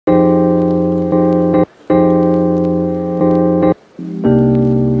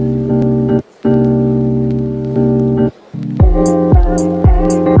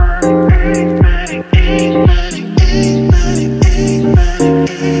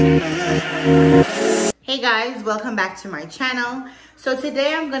guys, welcome back to my channel. So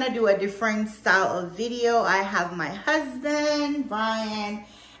today I'm gonna do a different style of video. I have my husband, Brian,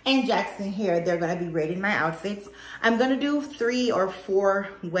 and Jackson here. They're gonna be rating my outfits. I'm gonna do 3 or 4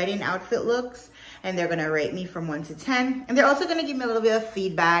 wedding outfit looks, and they're gonna rate me from 1 to 10. And they're also gonna give me a little bit of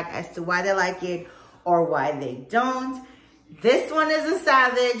feedback as to why they like it or why they don't. This one is a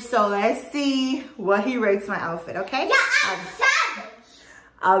savage, so let's see what he rates my outfit, okay? Yeah, I'm savage.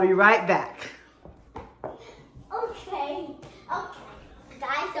 I'll be right back. Okay.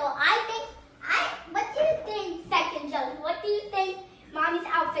 Guys, so what do you think, second judge? What do you think mommy's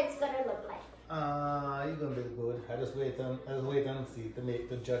outfit's gonna look like? You're gonna be good. I just wait and see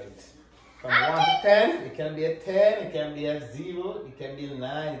to judge it. From 1 to 10, it can be a 10, it can be a 0, it can be a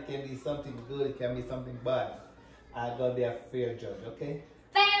 9, it can be something good, it can be something bad. I'm gonna be a fair judge, okay?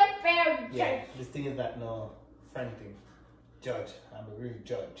 Fair judge. Yeah, this thing is not no friend thing. Judge. I'm a real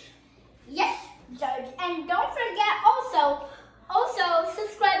judge. Yes, judge. And don't forget also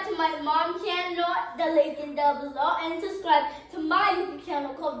subscribe to my mom channel, the link in down below, and subscribe to my YouTube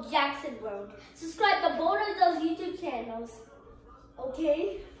channel called Jackson World. Subscribe to both of those YouTube channels.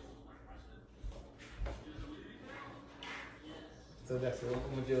 Okay? So that's how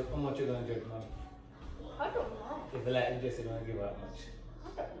much you gonna judge, Mom? I don't know. If you like it, just you're gonna give out much. I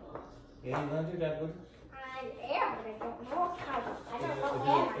don't know. Yeah, you're gonna do that good. I am, but I don't know how. I don't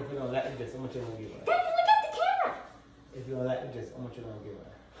know. If you don't like it, just how much you gonna give out? Daddy, look at the camera. If you don't like it, just how much you gonna give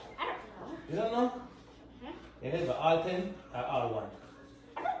out? I don't know. You don't know? You have all 10 or all 1?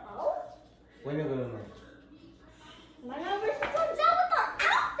 I don't know. When you gonna know? Whenever she comes out with the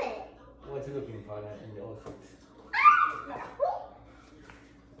outfit. What you looking for in the outfit? I don't know.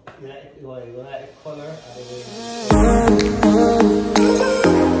 You like the color or the way?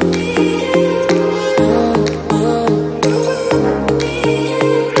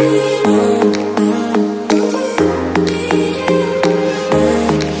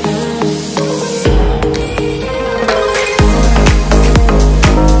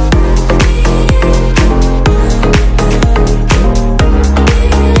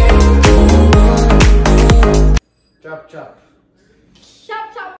 Chop. Chop.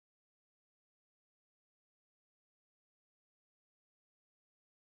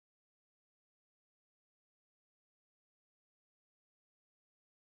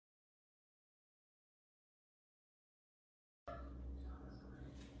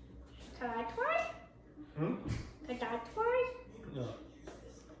 Can I try? Can I try? No.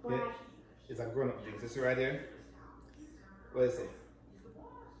 Why? Yeah. It's a grown-up drink. This right here. What is it?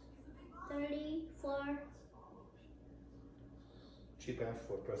 34.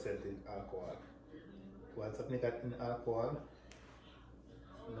 3.4% in alcohol. Once something in alcohol,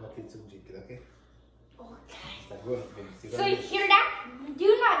 no kids will drink it, okay? Okay. It's a grown-up drink. So you hear that?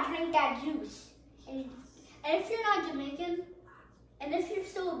 Do not drink that juice. And if you're not Jamaican, and if you're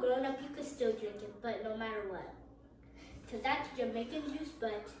still a grown-up, you could still drink it, but no matter what. Because that's Jamaican juice,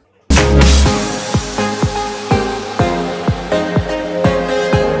 but...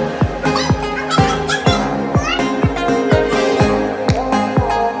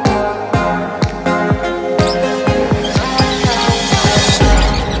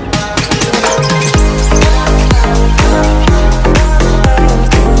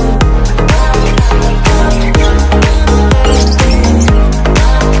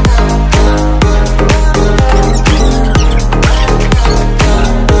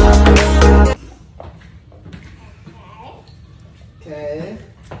 Okay.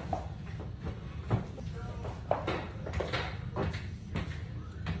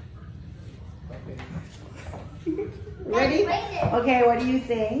 Ready? Okay, what do you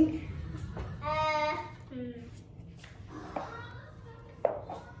think? I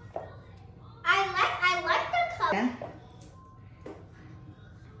like the color. Yeah.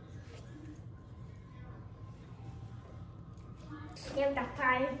 Give it a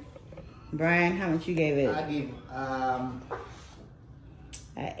 5. Brian, how much you gave it? I give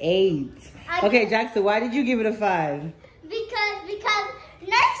An 8. Okay, Jackson, why did you give it a 5? Because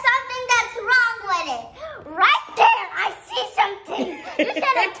there's something that's wrong with it. Right there, I see something. You should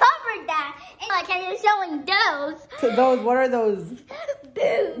have covered that. And you're showing those. So those, what are those?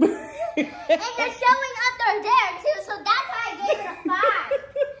 Boobs. And you're showing under there too, so that's why I gave it a 5.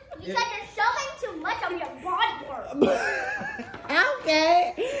 Because you're showing too much of your body part. Okay.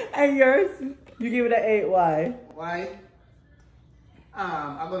 And yours? You give it an 8. Why? why?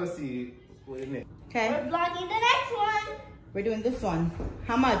 I'm gonna see what it makes. Okay. We're vlogging the next one. We're doing this one.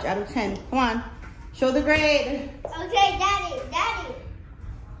 How much out of 10? Come on. Show the grade. Okay, Daddy.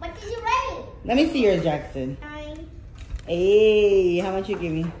 What did you rate? Let me see yours, Jackson. 9. Hey, how much you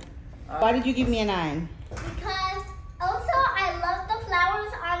give me? Why did you give me a 9? Because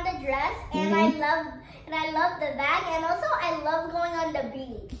and I love the bag, and also I love going on the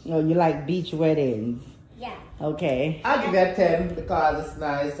beach. Oh, you like beach weddings? Yeah. Okay. I'll give it a 10 because it's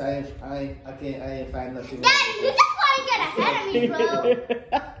nice. I ain't find nothing. Dad, you just want to get ahead of me, bro.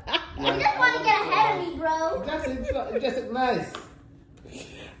 You just want to get ahead of me, bro. It just looks nice.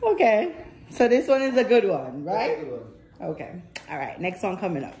 Okay. So this one is a good one, right? That's a good one. Okay. All right. Next one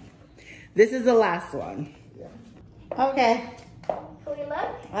coming up. This is the last one. Yeah. Okay. Can we look?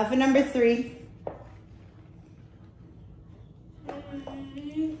 Outfit number 3.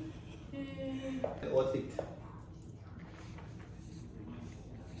 Outfit.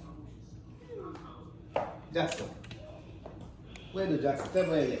 Jackson. Where do Jackson? Tell me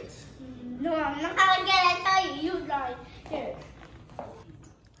where you get. No, I'm not gonna tell you. You lie. Here.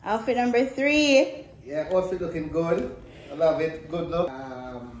 Outfit number 3. Yeah, outfit looking good. I love it. Good look.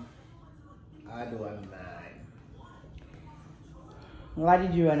 I do a 9. Why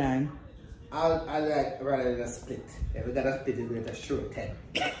did you a 9? I like rather than a split. If we got a split, it would be a sure 10.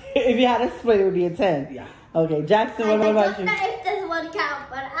 If you had a split, it would be a 10. Yeah. Okay, Jackson, what about you? I don't know if this one counts,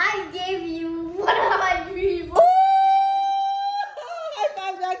 but I gave you 100. High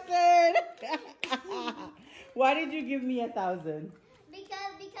five, Jackson! Why did you give me 1,000?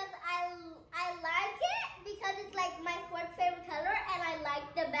 Because I like it because it's like my 4th favorite color, and I like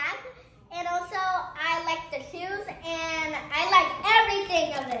the bag, and also I like the shoes, and I like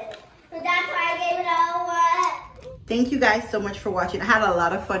everything of it. So that's why I gave it a 1. Thank you guys so much for watching. I had a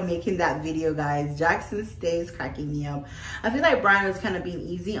lot of fun making that video, guys. Jackson stays cracking me up. I feel like Brian was kind of being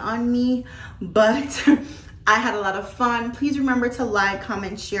easy on me, but I had a lot of fun. Please remember to like,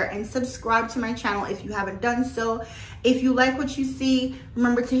 comment, share, and subscribe to my channel if you haven't done so. If you like what you see,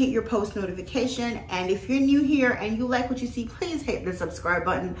 remember to hit your post notification. And if you're new here and you like what you see, please hit the subscribe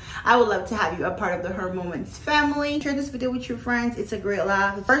button. I would love to have you a part of the Her Moments family. Share this video with your friends. It's a great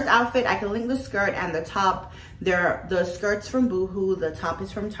laugh. First outfit, I can link the skirt and the top. They're the skirts from Boohoo. The top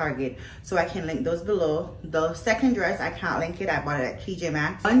is from Target, so I can link those below. The second dress, I can't link it. I bought it at TJ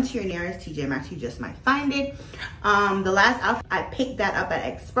Maxx. One to your nearest TJ Maxx, you just might find it. The last outfit, I picked that up at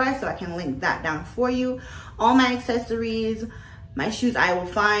Express, so I can link that down for you. All my accessories, my shoes, I will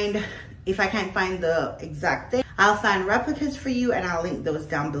find. If I can't find the exact thing, I'll find replicas for you, and I'll link those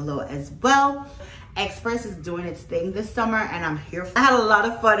down below as well. Express is doing its thing this summer, and I'm here. I had a lot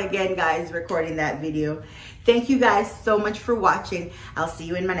of fun again, guys, recording that video. Thank you guys so much for watching. I'll see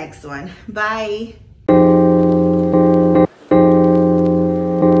you in my next one. Bye.